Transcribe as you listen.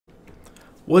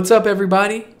What's up,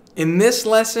 everybody? In this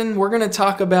lesson, we're going to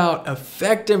talk about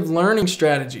effective learning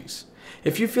strategies.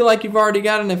 If you feel like you've already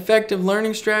got an effective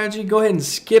learning strategy, go ahead and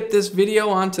skip this video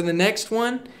on to the next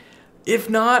one. If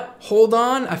not, hold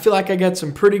on. I feel like I got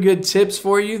some pretty good tips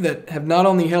for you that have not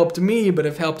only helped me, but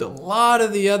have helped a lot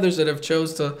of the others that have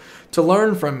chose to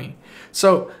learn from me.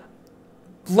 So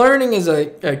learning is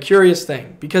a curious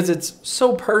thing because it's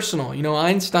so personal. You know,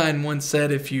 Einstein once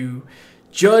said if you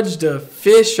judged a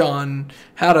fish on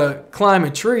how to climb a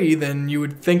tree, then you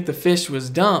would think the fish was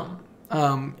dumb.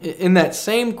 In that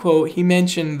same quote, he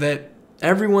mentioned that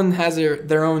everyone has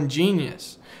their own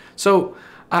genius. So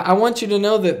I want you to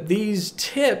know that these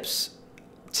tips,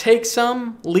 take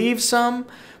some, leave some,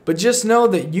 but just know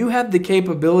that you have the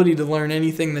capability to learn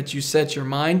anything that you set your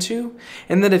mind to,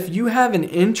 and that if you have an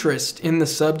interest in the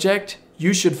subject,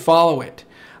 you should follow it.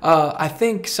 I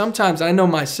think sometimes, I know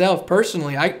myself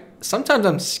personally, sometimes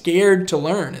I'm scared to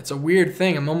learn. It's a weird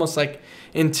thing. I'm almost like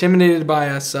intimidated by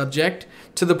a subject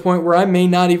to the point where I may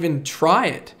not even try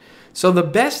it. So the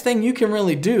best thing you can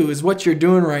really do is what you're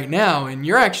doing right now, and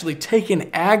you're actually taking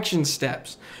action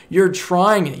steps. You're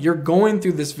trying it. You're going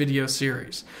through this video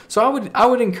series. So I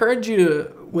would encourage you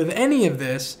to, with any of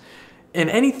this and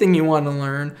anything you want to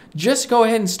learn, just go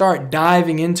ahead and start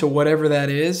diving into whatever that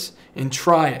is and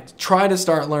try it. Try to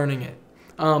start learning it.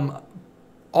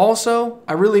 Also,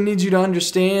 I really need you to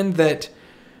understand that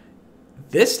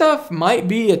this stuff might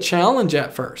be a challenge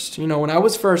at first. You know, when I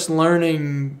was first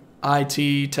learning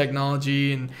IT,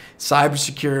 technology, and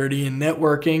cybersecurity and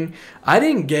networking, I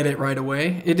didn't get it right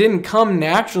away. It didn't come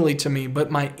naturally to me,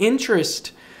 but my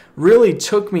interest really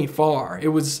took me far.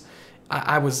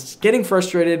 I was getting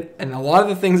frustrated, and a lot of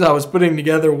the things I was putting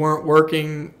together weren't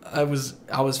working. I was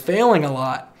failing a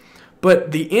lot,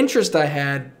 but the interest I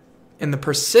had and the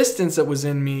persistence that was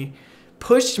in me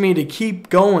pushed me to keep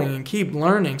going and keep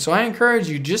learning. So I encourage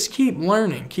you, just keep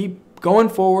learning, keep going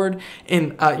forward.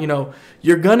 And you know,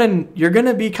 you're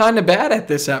gonna be kind of bad at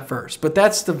this at first, but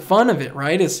that's the fun of it,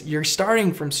 right? Is you're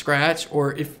starting from scratch,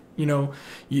 or if you know,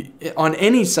 on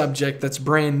any subject that's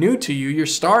brand new to you, you're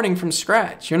starting from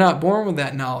scratch. You're not born with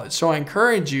that knowledge. So I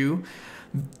encourage you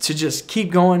to just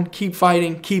keep going, keep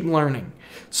fighting, keep learning.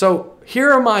 So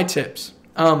here are my tips.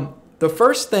 The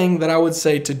first thing that I would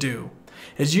say to do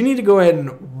is you need to go ahead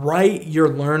and write your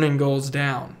learning goals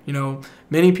down. You know,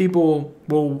 many people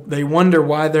they wonder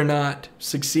why they're not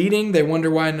succeeding. They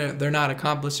wonder why they're not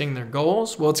accomplishing their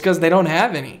goals. Well, it's because they don't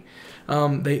have any.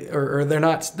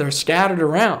 They're scattered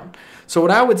around. So what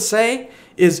I would say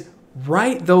is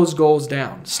write those goals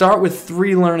down. Start with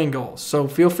 3 learning goals. So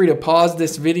feel free to pause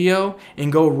this video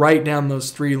and go write down those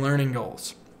 3 learning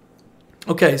goals.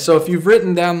 Okay, so if you've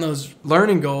written down those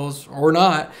learning goals or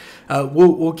not,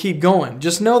 we'll keep going.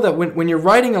 Just know that when you're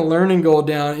writing a learning goal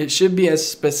down, it should be as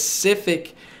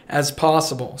specific as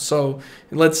possible. So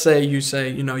let's say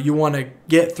you know, you want to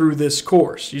get through this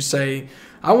course. You say,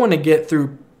 I want to get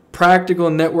through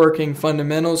Practical Networking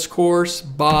Fundamentals course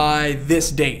by this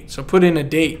date. So put in a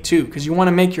date too, because you want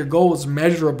to make your goals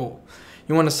measurable.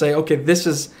 You want to say, okay, this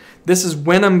is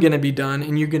when I'm going to be done,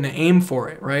 and you're going to aim for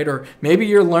it, right? Or maybe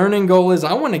your learning goal is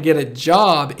I want to get a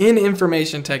job in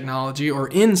information technology or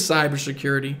in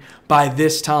cybersecurity by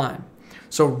this time.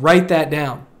 So write that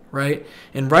down, right?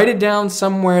 And write it down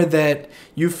somewhere that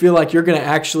you feel like you're going to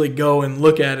actually go and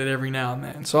look at it every now and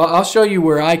then. So I'll show you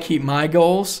where I keep my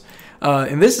goals.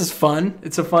 And this is fun.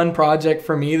 It's a fun project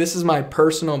for me. This is my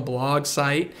personal blog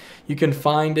site. You can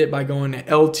find it by going to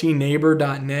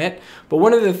ltneighbor.net. But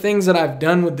one of the things that I've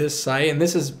done with this site, and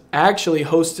this is actually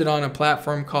hosted on a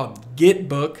platform called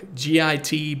Gitbook,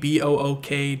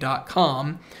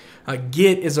 gitbook.com.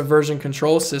 Git is a version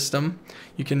control system.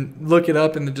 You can look it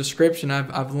up in the description.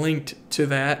 I've linked to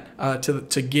that,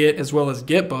 to Git as well as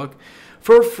Gitbook.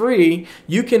 For free,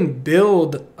 you can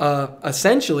build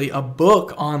essentially a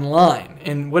book online.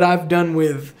 And what I've done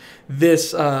with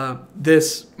this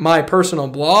my personal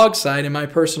blog site and my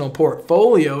personal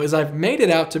portfolio is I've made it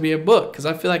out to be a book, because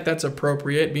I feel like that's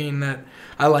appropriate, being that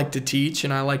I like to teach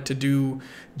and I like to do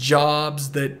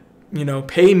jobs that, you know,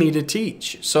 pay me to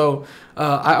teach. So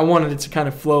I wanted it to kind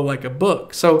of flow like a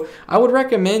book. So I would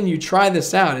recommend you try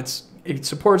this out. It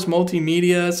supports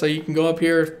multimedia, so you can go up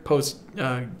here, post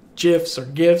GIFs or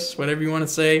GIFs, whatever you want to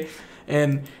say,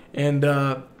 and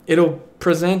it'll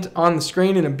present on the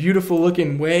screen in a beautiful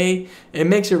looking way. It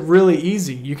makes it really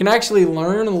easy. You can actually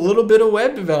learn a little bit of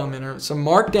web development or some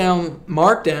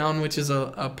Markdown, which is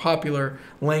a popular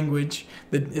language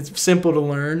that it's simple to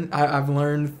learn. I've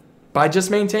learned by just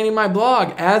maintaining my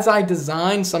blog as I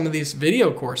design some of these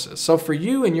video courses. So for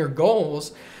you and your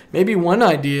goals, maybe one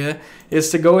idea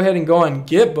is to go ahead and go on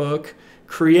Gitbook,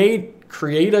 create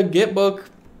create a Gitbook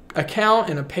account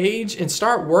and a page and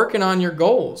start working on your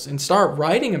goals and start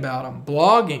writing about them,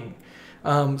 blogging.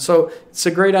 So it's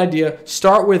a great idea.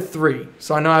 Start with 3.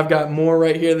 So I know I've got more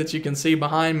right here that you can see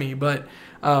behind me, but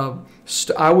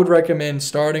I would recommend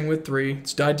starting with 3.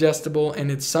 It's digestible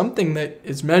and it's something that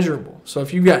is measurable. So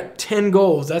if you've got 10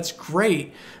 goals, that's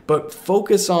great, but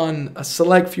focus on a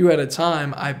select few at a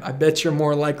time. I bet you're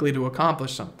more likely to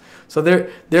accomplish them. So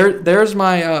there's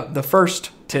my the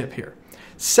first tip here.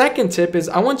 Second tip is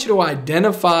I want you to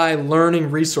identify learning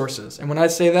resources. And when I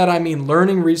say that, I mean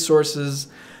learning resources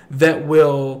that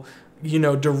will,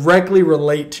 directly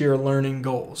relate to your learning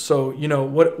goals. So,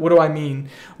 what do I mean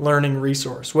learning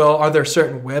resource? Well, are there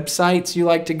certain websites you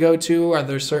like to go to? Are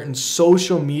there certain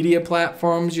social media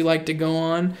platforms you like to go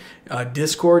on?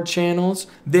 Discord channels?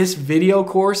 This video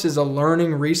course is a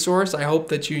learning resource. I hope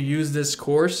that you use this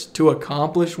course to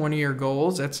accomplish one of your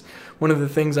goals. That's one of the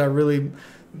things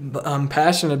I'm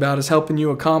passionate about, is helping you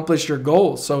accomplish your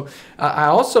goals. So I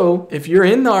also, if you're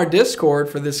in our Discord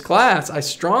for this class, I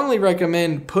strongly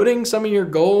recommend putting some of your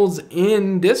goals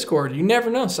in Discord. You never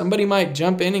know. Somebody might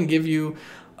jump in and give you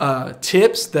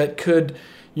tips that could,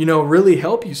 really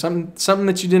help you, something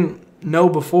that you didn't know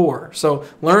before. So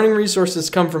learning resources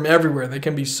come from everywhere. They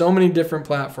can be so many different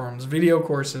platforms: video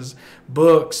courses,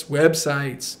 books,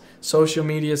 websites, social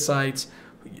media sites,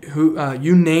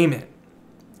 you name it.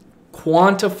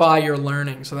 Quantify your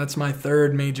learning. So that's my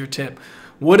third major tip.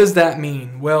 What does that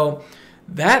mean? Well,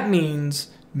 that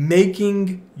means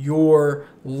making your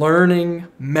learning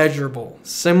measurable,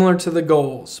 similar to the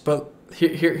goals. But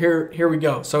here we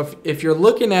go. So if you're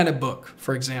looking at a book,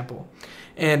 for example,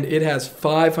 and it has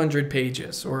 500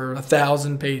 pages or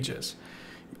 1,000 pages,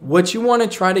 what you want to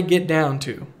try to get down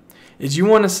to is you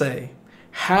want to say,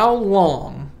 how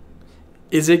long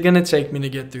is it going to take me to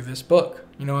get through this book?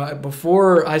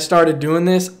 Before I started doing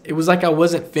this, it was like I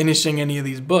wasn't finishing any of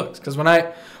these books. Because when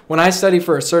I study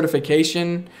for a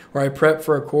certification or I prep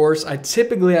for a course, I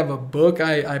typically have a book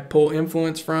I pull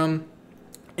influence from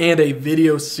and a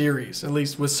video series. At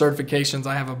least with certifications,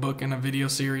 I have a book and a video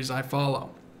series I follow.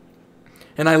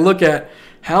 And I look at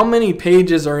how many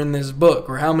pages are in this book,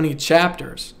 or how many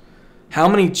chapters. How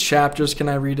many chapters can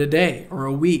I read a day or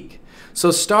a week?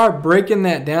 So start breaking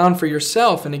that down for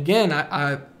yourself. And again,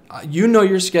 you know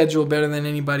your schedule better than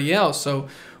anybody else. So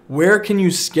where can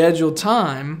you schedule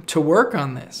time to work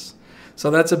on this? So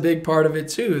that's a big part of it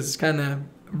too. It's kind of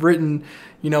written,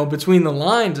 between the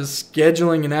lines, of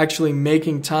scheduling and actually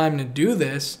making time to do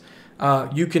this.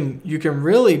 You can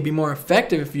really be more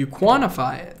effective if you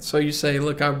quantify it. So you say,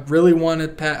 look, I really want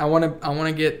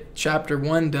to get chapter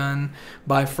 1 done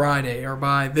by Friday or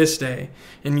by this day,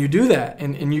 and you do that,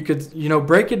 and you could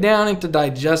break it down into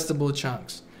digestible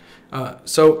chunks.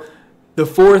 So the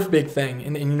fourth big thing,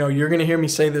 and you're going to hear me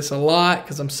say this a lot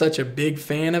because I'm such a big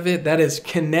fan of it, that is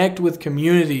connect with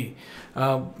community.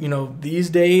 These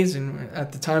days, and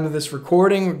at the time of this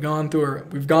recording, we've gone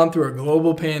through a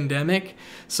global pandemic,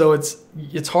 so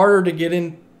it's harder to get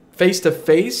in face to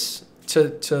face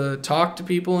to talk to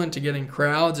people and to get in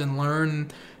crowds and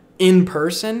learn in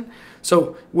person.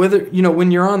 So whether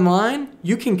when you're online,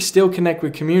 you can still connect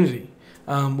with community,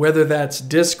 whether that's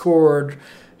Discord,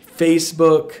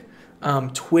 Facebook,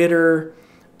 Twitter,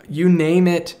 you name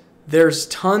it. There's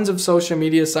tons of social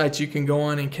media sites you can go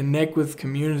on and connect with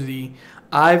community.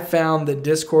 I've found that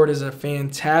Discord is a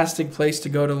fantastic place to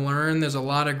go to learn. There's a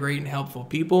lot of great and helpful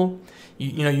people.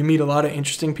 You meet a lot of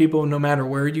interesting people no matter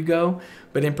where you go.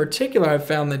 But in particular, I've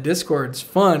found that Discord's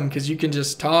fun because you can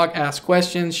just talk, ask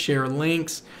questions, share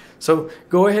links. So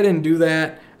go ahead and do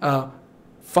that.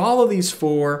 Follow these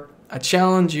 4. I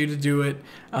challenge you to do it.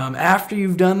 After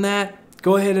you've done that,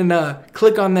 go ahead and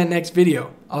click on that next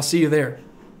video. I'll see you there.